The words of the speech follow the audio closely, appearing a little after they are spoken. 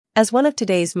As one of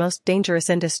today's most dangerous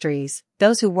industries,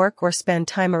 those who work or spend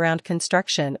time around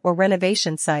construction or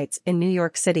renovation sites in New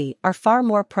York City are far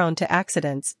more prone to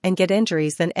accidents and get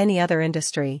injuries than any other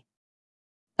industry.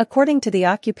 According to the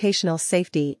Occupational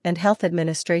Safety and Health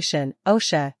Administration,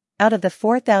 OSHA, out of the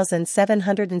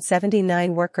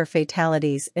 4,779 worker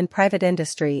fatalities in private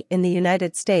industry in the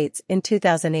United States in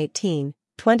 2018,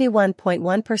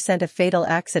 21.1% of fatal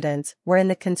accidents were in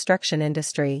the construction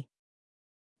industry.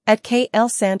 At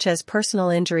Sanchez Personal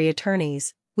Injury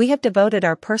Attorneys, we have devoted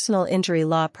our personal injury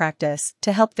law practice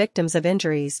to help victims of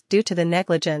injuries due to the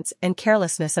negligence and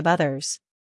carelessness of others.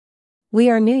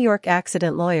 We are New York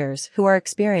accident lawyers who are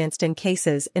experienced in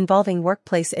cases involving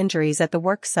workplace injuries at the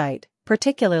work site,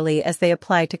 particularly as they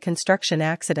apply to construction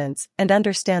accidents, and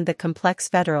understand the complex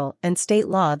federal and state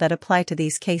law that apply to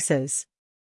these cases.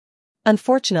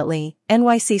 Unfortunately,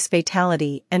 NYC's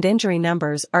fatality and injury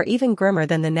numbers are even grimmer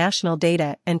than the national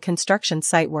data, and construction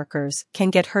site workers can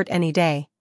get hurt any day.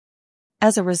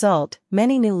 As a result,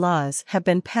 many new laws have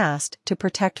been passed to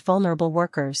protect vulnerable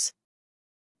workers.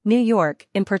 New York,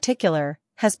 in particular,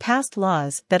 has passed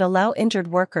laws that allow injured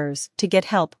workers to get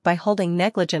help by holding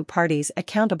negligent parties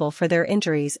accountable for their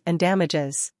injuries and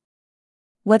damages.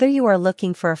 Whether you are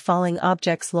looking for a falling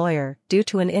objects lawyer due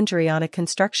to an injury on a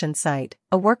construction site,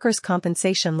 a workers'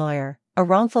 compensation lawyer, a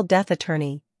wrongful death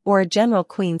attorney, or a general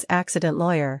Queens accident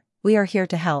lawyer, we are here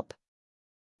to help.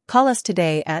 Call us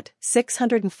today at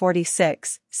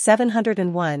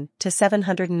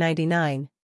 646-701-799